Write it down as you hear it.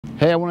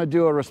Hey, I want to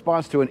do a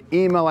response to an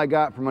email I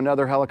got from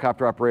another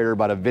helicopter operator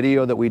about a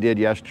video that we did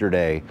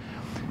yesterday.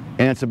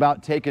 And it's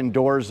about taking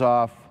doors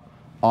off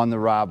on the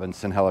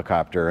Robinson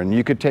helicopter. And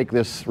you could take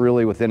this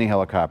really with any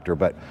helicopter,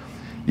 but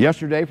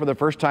yesterday for the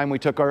first time we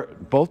took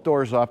both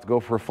doors off to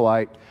go for a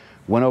flight.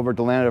 Went over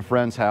to land at a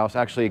friend's house,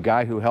 actually a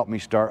guy who helped me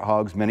start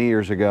HOGS many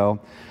years ago.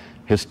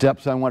 His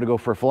stepson wanted to go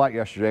for a flight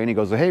yesterday and he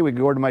goes, hey, we can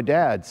go over to my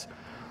dad's,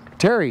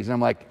 Terry's. And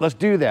I'm like, let's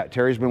do that.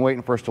 Terry's been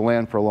waiting for us to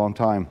land for a long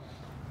time.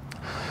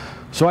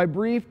 So I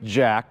briefed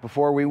Jack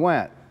before we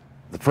went.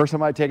 The first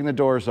time I'd taken the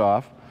doors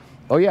off.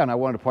 Oh yeah, and I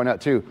wanted to point out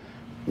too,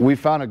 we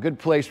found a good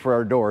place for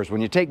our doors.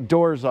 When you take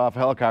doors off a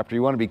helicopter,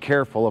 you want to be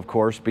careful, of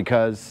course,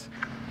 because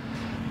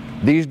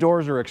these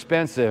doors are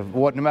expensive,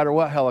 no matter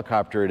what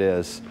helicopter it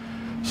is.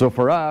 So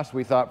for us,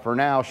 we thought for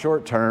now,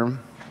 short term,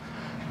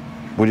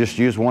 we just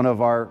use one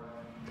of our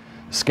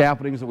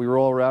scaffoldings that we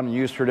roll around and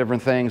use for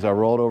different things. I'll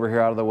roll it over here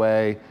out of the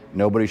way.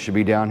 Nobody should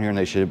be down here and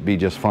they should be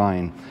just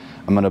fine.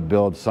 I'm going to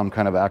build some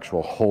kind of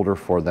actual holder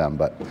for them,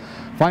 but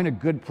find a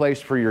good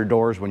place for your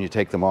doors when you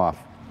take them off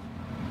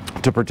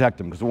to protect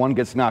them, because one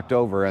gets knocked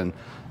over and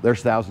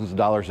there's thousands of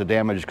dollars of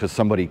damage because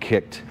somebody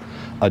kicked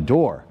a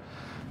door.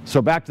 So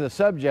back to the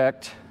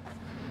subject,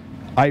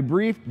 I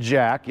briefed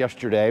Jack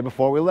yesterday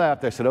before we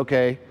left. I said,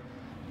 okay,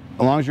 as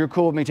long as you're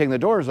cool with me taking the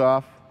doors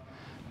off,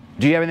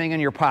 do you have anything in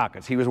your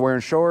pockets? He was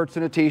wearing shorts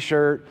and a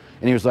t-shirt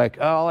and he was like,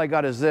 oh, all I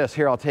got is this,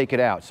 here, I'll take it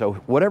out. So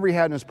whatever he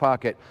had in his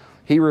pocket,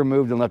 he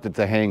removed and left it at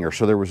the hangar,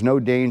 so there was no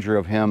danger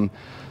of him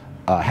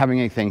having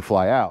anything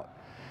fly out.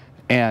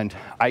 And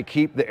I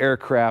keep the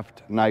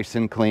aircraft nice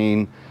and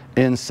clean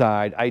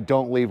inside. I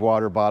don't leave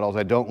water bottles,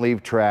 I don't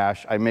leave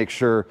trash. I make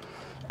sure,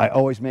 I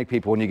always make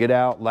people, when you get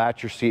out,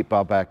 latch your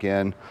seatbelt back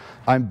in.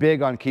 I'm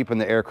big on keeping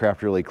the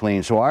aircraft really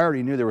clean, so I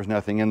already knew there was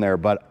nothing in there,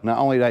 but not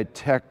only did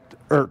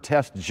I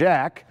test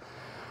Jack,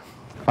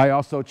 I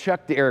also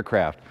checked the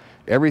aircraft.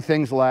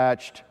 Everything's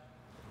latched.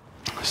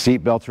 Seat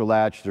belts are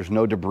latched, there's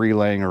no debris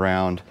laying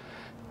around,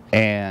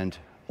 and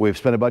we've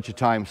spent a bunch of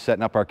time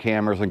setting up our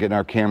cameras and getting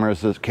our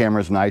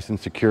cameras nice and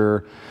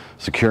secure,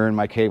 securing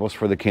my cables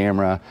for the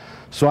camera.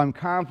 So I'm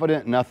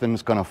confident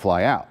nothing's going to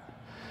fly out.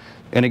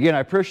 And again, I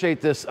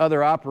appreciate this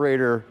other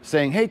operator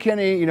saying, hey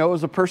Kenny, you know, it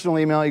was a personal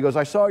email. He goes,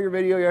 I saw your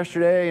video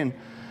yesterday and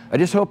I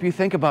just hope you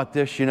think about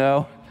this, you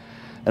know.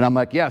 And I'm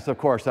like, yes, of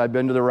course. I've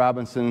been to the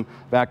Robinson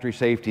Factory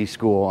Safety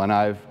School and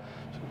I've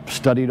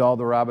studied all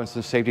the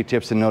Robinson safety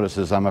tips and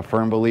notices. I'm a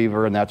firm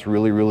believer, and that's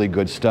really, really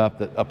good stuff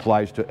that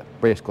applies to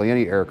basically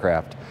any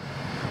aircraft.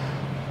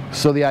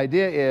 So the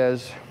idea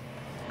is,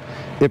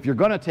 if you're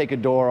going to take a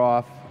door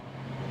off,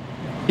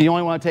 you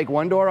only want to take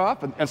one door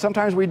off, and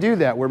sometimes we do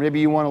that, where maybe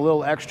you want a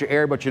little extra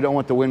air, but you don't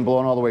want the wind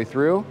blowing all the way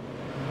through.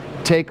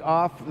 Take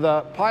off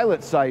the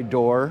pilot side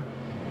door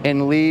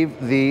and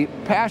leave the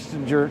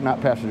passenger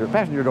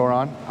door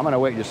on. I'm going to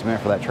wait just a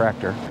minute for that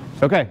tractor.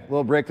 Okay, a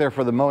little break there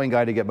for the mowing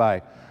guy to get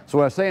by. So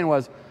what I was saying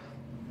was,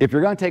 if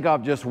you're going to take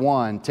off just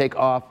one, take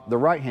off the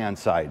right-hand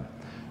side.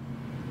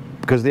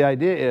 Because the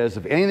idea is,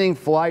 if anything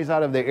flies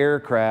out of the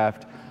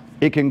aircraft,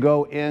 it can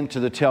go into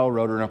the tail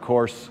rotor and, of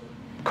course,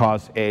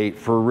 cause a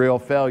for-real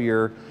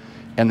failure.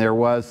 And there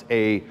was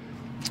a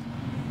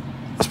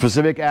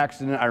specific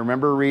accident I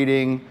remember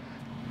reading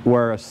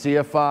where a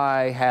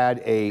CFI had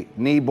a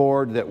knee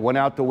board that went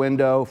out the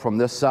window from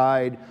this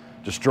side,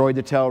 destroyed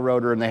the tail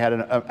rotor, and they had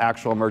an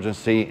actual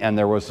emergency, and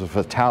there was a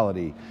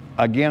fatality.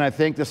 Again, I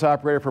thank this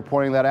operator for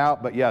pointing that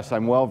out, but yes,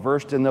 I'm well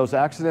versed in those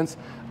accidents.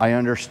 I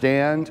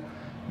understand,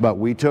 but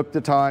we took the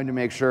time to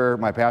make sure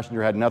my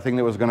passenger had nothing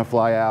that was going to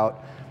fly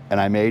out, and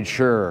I made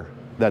sure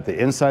that the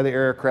inside of the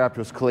aircraft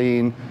was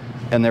clean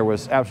and there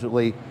was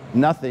absolutely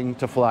nothing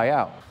to fly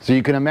out. So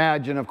you can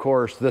imagine, of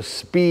course, the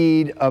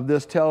speed of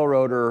this tail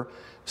rotor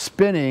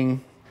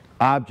spinning,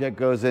 object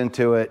goes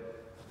into it,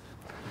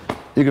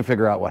 you can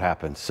figure out what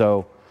happens.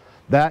 So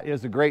that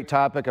is a great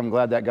topic. I'm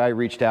glad that guy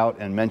reached out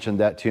and mentioned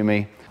that to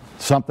me.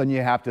 Something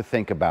you have to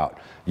think about.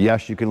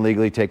 Yes, you can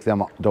legally take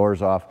them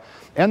doors off.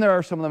 And there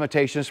are some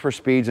limitations for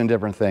speeds and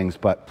different things,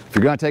 but if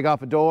you're going to take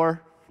off a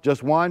door,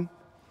 just one,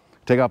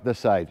 take off this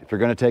side. If you're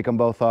going to take them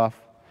both off,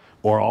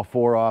 or all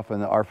four off in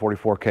the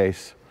R44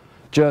 case,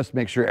 just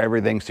make sure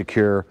everything's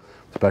secure,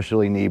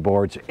 especially knee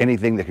boards,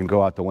 anything that can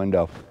go out the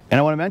window. And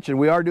I want to mention,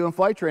 we are doing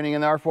flight training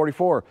in the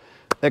R44.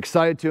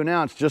 Excited to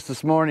announce, just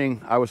this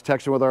morning, I was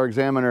texting with our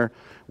examiner,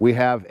 we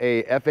have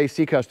a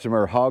FAC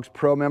customer, HOGS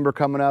Pro member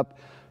coming up.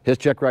 His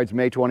check ride's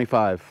May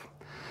 25.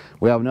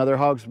 We have another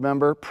HOGS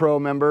member, Pro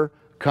member,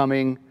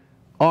 coming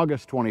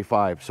August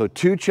 25. So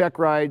 2 check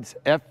rides,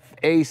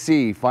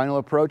 FAC, final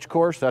approach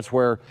course. That's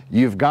where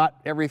you've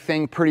got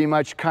everything pretty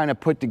much kind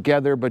of put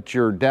together, but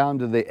you're down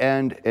to the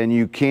end and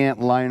you can't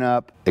line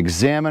up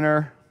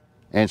examiner,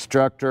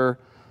 instructor,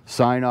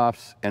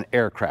 sign-offs, and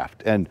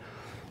aircraft. And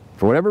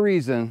for whatever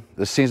reason,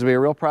 this seems to be a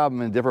real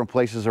problem in different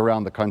places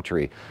around the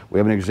country. We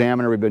have an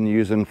examiner we've been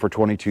using for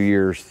 22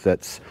 years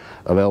that's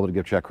available to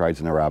give check rides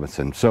in the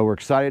Robinson. So we're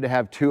excited to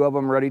have 2 of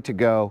them ready to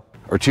go,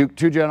 or two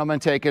gentlemen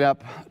taking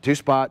up 2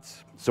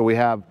 spots. So we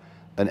have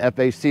an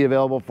FAC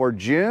available for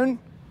June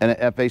and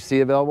an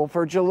FAC available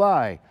for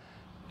July.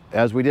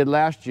 as we did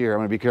last year, I'm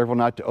going to be careful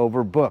not to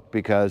overbook,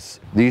 because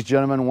these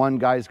gentlemen, one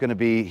guy's going to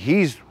be,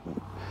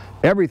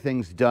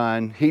 everything's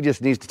done. He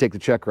just needs to take the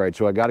check ride.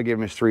 So I got to give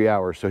him his 3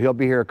 hours. So he'll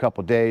be here a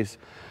couple days.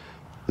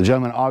 The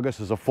gentleman in August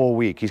is a full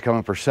week. He's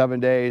coming for 7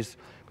 days,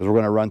 because we're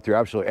going to run through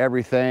absolutely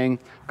everything.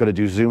 Going to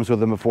do Zooms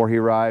with him before he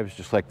arrives,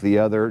 just like the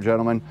other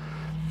gentleman.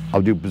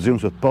 I'll do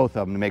Zooms with both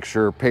of them to make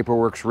sure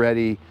paperwork's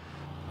ready,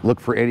 look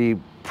for any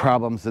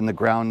problems in the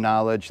ground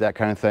knowledge, that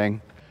kind of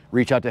thing.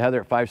 Reach out to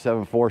Heather at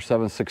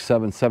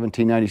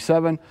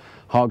 574-767-1797.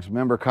 HOGS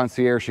member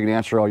concierge. She can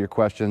answer all your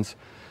questions.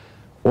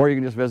 Or you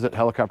can just visit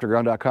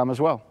helicopterground.com as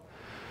well.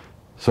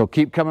 So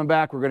keep coming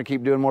back. We're going to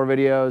keep doing more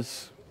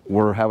videos.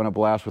 We're having a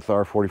blast with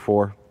our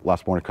 44.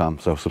 Lots more to come.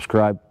 So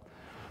subscribe,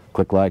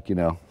 click like, you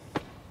know,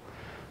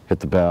 hit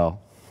the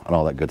bell, and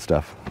all that good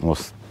stuff. And we'll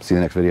see you in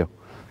the next video.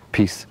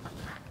 Peace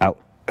out.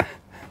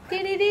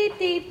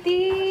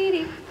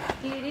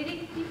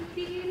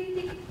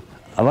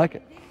 I like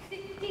it.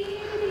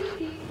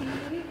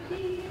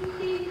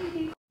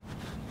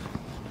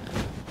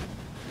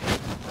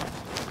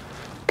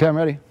 Okay, I'm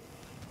ready.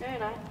 No, you're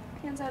not.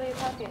 Hands out of your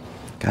pocket.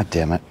 God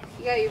damn it.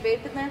 You got your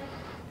vape in there?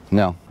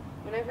 No.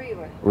 Whenever you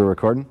were. We're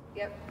recording?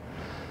 Yep.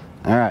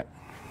 All right.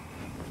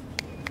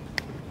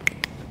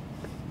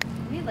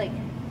 You need, like,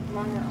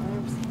 longer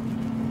arms.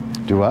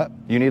 Do what?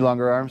 You need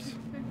longer arms?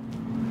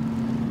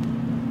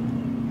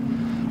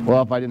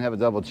 Well, if I didn't have a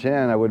double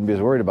chin, I wouldn't be as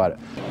worried about it.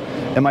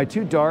 Am I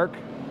too dark,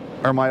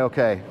 or am I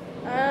okay?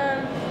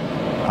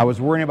 I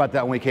was worrying about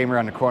that when we came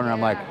around the corner. Yeah.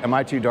 I'm like, am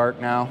I too dark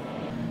now?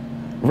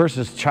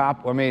 Versus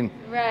chop, I mean,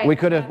 right. we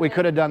could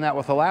have done that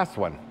with the last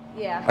one.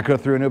 Yeah. I could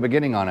have threw a new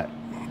beginning on it.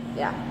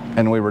 Yeah.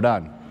 And we were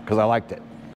done, because I liked it.